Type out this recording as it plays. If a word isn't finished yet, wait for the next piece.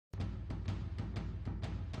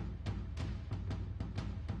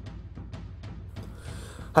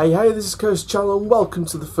Hey, this is Coast Channel and welcome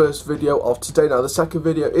to the first video of today. Now the second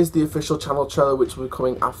video is the official channel trailer which will be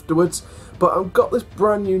coming afterwards, but I've got this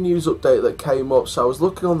brand new news update that came up. So I was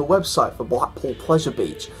looking on the website for Blackpool Pleasure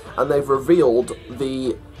Beach and they've revealed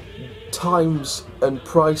the times and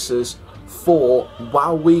prices for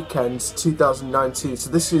WoW Weekends 2019. So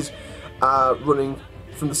this is running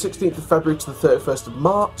from the 16th of February to the 31st of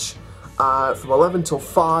March, from 11 till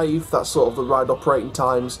 5, that's sort of the ride operating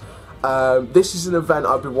times. This is an event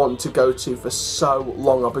I've been wanting to go to for so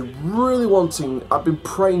long. I've been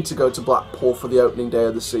praying to go to Blackpool for the opening day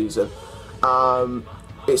of the season.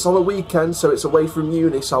 It's on a weekend, so it's away from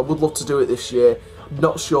uni, so I would love to do it this year.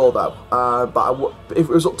 Not sure though, but if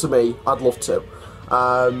it was up to me, I'd love to.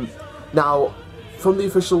 Now, from the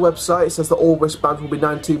official website, it says that all wristbands will be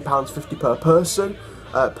 £19.50 per person,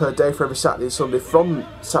 per day for every Saturday and Sunday from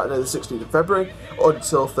Saturday the 16th of February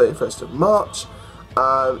until 31st of March.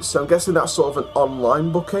 So I'm guessing that's sort of an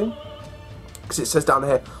online booking, because it says down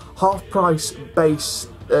here, half price base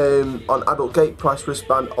on adult gate price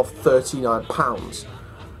wristband of £39.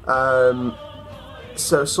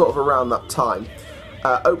 So sort of around that time.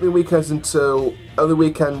 Opening weekends until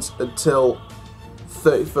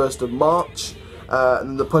 31st of March,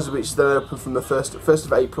 and the Pleasure Beach is then open from the 1st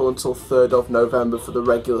of April until 3rd of November for the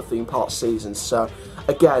regular theme park season. So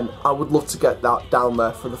again, I would love to get that down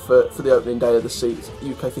there for the opening day of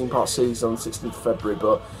the UK theme park season on the 16th of February,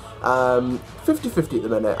 but 50-50 at the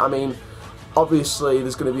minute. I mean, obviously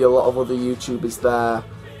there's going to be a lot of other YouTubers there.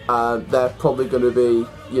 They're probably going to be,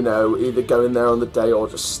 you know, either going there on the day or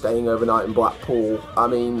just staying overnight in Blackpool. I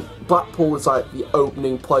mean, Blackpool is like the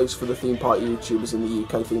opening place for the theme park YouTubers in the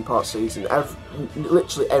UK theme park season.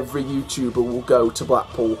 Literally every YouTuber will go to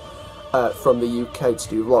Blackpool from the UK to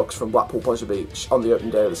do vlogs from Blackpool Pleasure Beach on the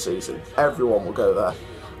opening day of the season. Everyone will go there.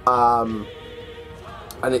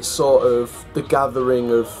 And it's sort of the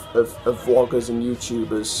gathering of vloggers and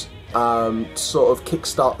YouTubers to sort of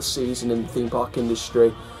kickstart the season in the theme park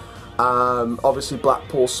industry. Obviously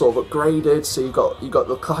Blackpool's sort of upgraded, so you got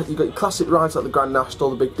your classic rides like the Grand National,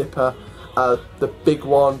 the Big Dipper, the big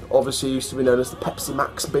one obviously used to be known as the Pepsi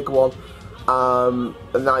Max big one, and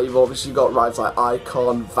now you've obviously got rides like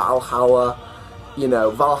Icon, Valhalla. You know,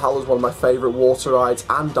 Valhalla's one of my favourite water rides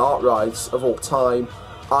and dark rides of all time.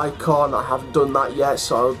 Icon, I haven't done that yet,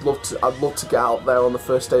 so I'd love to get out there on the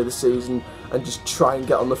first day of the season and just try and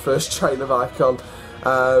get on the first train of Icon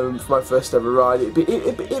for my first ever ride.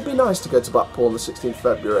 It'd be nice to go to Blackpool on the 16th of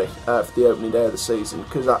February for the opening day of the season,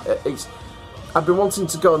 because I've been wanting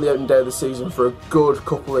to go on the opening day of the season for a good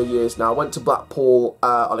couple of years now. I went to Blackpool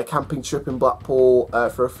on a camping trip in Blackpool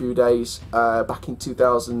for a few days back in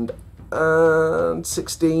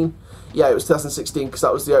 2016. Yeah, it was 2016, because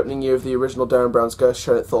that was the opening year of the original Darren Brown's Ghost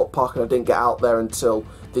Show at Thorpe Park, and I didn't get out there until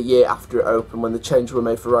the year after it opened, when the changes were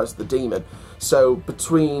made for Rise of the Demon. So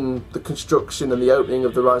between the construction and the opening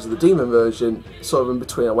of the Rise of the Demon version, sort of in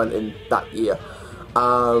between, I went in that year.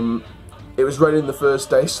 It was raining the first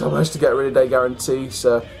day, so I managed to get a rainy day guarantee,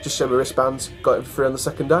 so just showed my wristbands, got it for free on the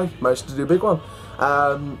second day, managed to do a big one.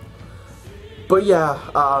 But yeah,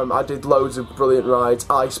 I did loads of brilliant rides.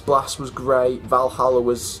 Ice Blast was great, Valhalla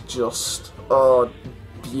was just,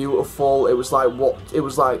 beautiful. It was like,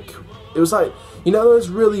 you know those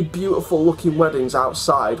really beautiful looking weddings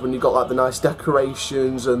outside when you got like the nice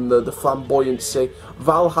decorations and the flamboyancy?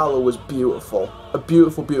 Valhalla was beautiful. A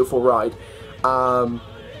beautiful, beautiful ride.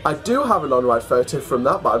 I do have an on-ride photo from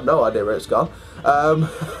that, but I have no idea where it's gone.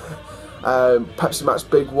 Pepsi Max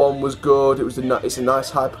Big One was good. It's a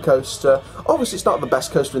nice hyper coaster. Obviously, it's not the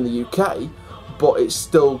best coaster in the UK, but it's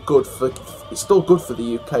still good for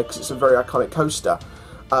the UK because it's a very iconic coaster.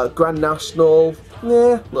 Grand National,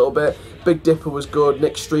 yeah, a little bit. Big Dipper was good.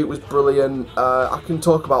 Nick Street was brilliant. I can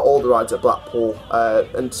talk about all the rides at Blackpool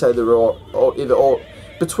and say they were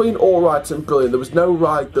between all rides and brilliant. There was no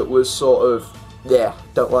ride that was sort of, yeah,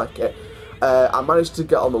 don't like it. I managed to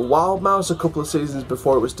get on the Wild Mouse a couple of seasons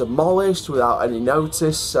before it was demolished without any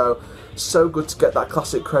notice, so good to get that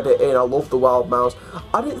classic credit in. I love the Wild Mouse.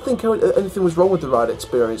 I didn't think anything was wrong with the ride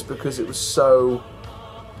experience, because it was so,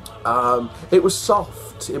 it was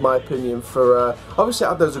soft in my opinion for, obviously it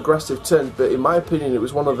had those aggressive turns, but in my opinion it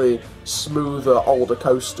was one of the smoother, older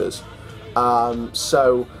coasters.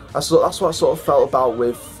 So that's what I sort of felt about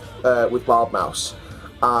with Wild Mouse.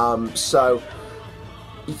 So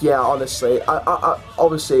yeah, honestly,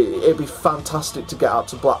 obviously it'd be fantastic to get out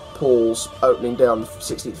to Blackpool's opening day on the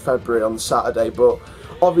 16th of February on the Saturday, but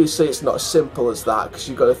obviously it's not as simple as that, because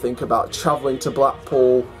you've got to think about travelling to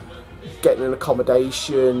Blackpool, getting an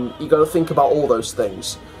accommodation, you've got to think about all those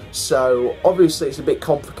things. So obviously it's a bit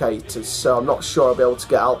complicated, so I'm not sure I'll be able to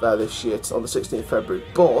get out there this year on the 16th of February,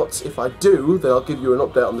 but if I do, then I'll give you an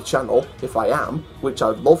update on the channel, if I am, which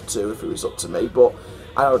I'd love to if it was up to me, but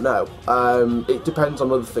I don't know. It depends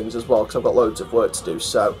on other things as well, because I've got loads of work to do,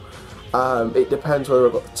 so it depends whether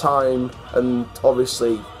I've got the time, and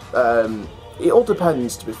obviously it all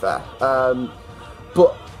depends, to be fair.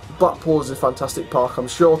 But Blackpool is a fantastic park. I'm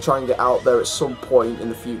sure I'll try and get out there at some point in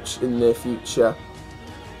the near future.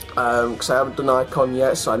 Because I haven't done Icon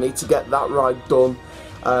yet, so I need to get that ride done.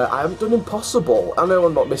 I haven't done Impossible. I know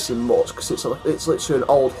I'm not missing much, because it's literally an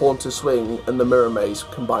old haunted swing and the mirror maze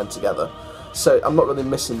combined together. So I'm not really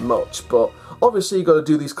missing much, but obviously you've got to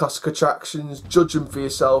do these classic attractions, judge them for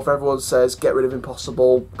yourself. Everyone says get rid of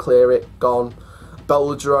Impossible, clear it, gone.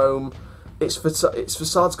 Velodrome, its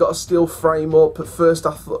facade's got a steel frame up. At first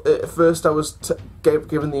I was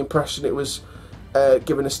given the impression it was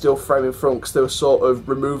given a steel frame in front, because they were sort of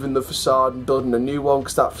removing the facade and building a new one,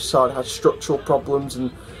 because that facade had structural problems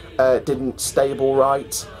and didn't stable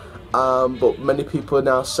right. But many people are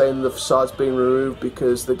now saying the facade's being removed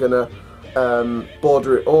because they're going to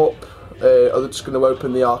border it up, or they're just going to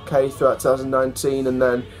open the arcade throughout 2019 and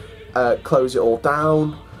then close it all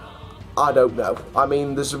down. I don't know. I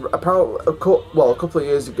mean, there's a couple of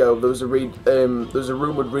years ago there was a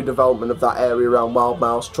rumoured redevelopment of that area around Wild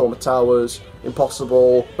Mouse, Trauma Towers,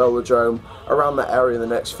 Impossible, Velodrome, around that area in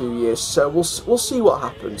the next few years. So we'll see what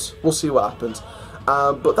happens. We'll see what happens.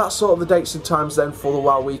 But that's sort of the dates and times then for the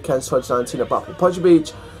WoW Weekends 2019 at Blackpool Pleasure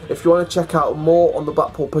Beach. If you want to check out more on the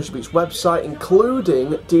Blackpool Pleasure Beach website,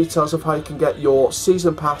 including details of how you can get your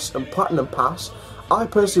Season Pass and Platinum Pass, I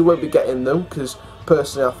personally won't be getting them because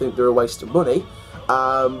personally I think they're a waste of money.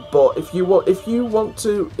 But if you're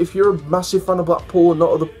a massive fan of Blackpool and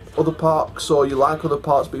not other parks, or you like other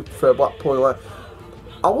parks but you prefer Blackpool, and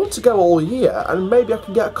I want to go all year and maybe I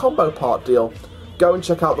can get a combo park deal, go and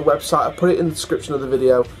check out the website. I put it in the description of the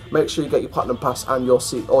video. Make sure you get your Platinum Pass and your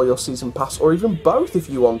Season Pass, or even both if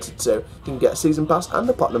you wanted to. You can get a Season Pass and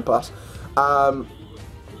a Platinum Pass.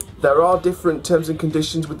 There are different terms and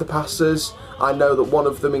conditions with the passes. I know that one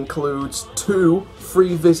of them includes 2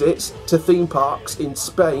 free visits to theme parks in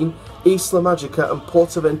Spain, Isla Magica and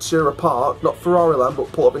Portaventura Park, not Ferrariland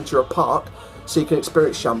but Portaventura Park, so you can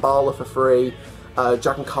experience Shambhala for free,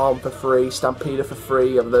 Dragon Khan for free, Stampeder for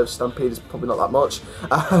free, although Stampeder's probably not that much,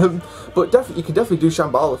 but you can definitely do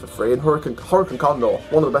Shambhala for free, and Hurricane Condor,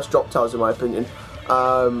 one of the best drop towers in my opinion,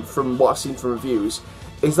 from what I've seen from reviews.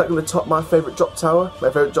 Is that going to top my favourite drop tower? My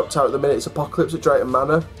favourite drop tower at the minute is Apocalypse at Drayton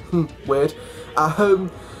Manor. Weird.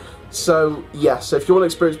 So yeah, so if you want to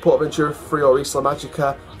experience Portaventura for free or Isla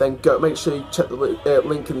Magica, then make sure you check the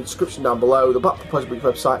link in the description down below, the Blackpool Pleasure Beach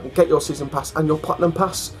website, and get your Season Pass and your Platinum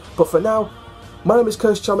Pass. But for now, my name is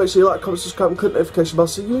Coach Chal. Make sure you like, comment, subscribe and click the notification bell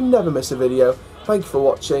so you never miss a video. Thank you for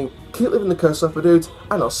watching. Keep living the curse life, my dudes,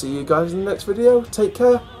 and I'll see you guys in the next video. Take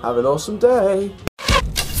care. Have an awesome day.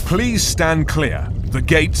 Please stand clear. The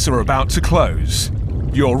gates are about to close.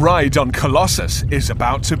 Your ride on Colossus is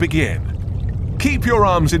about to begin. Keep your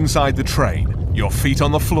arms inside the train, your feet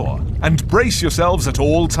on the floor, and brace yourselves at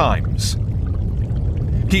all times.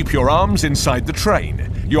 Keep your arms inside the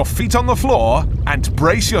train, your feet on the floor, and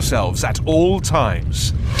brace yourselves at all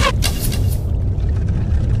times.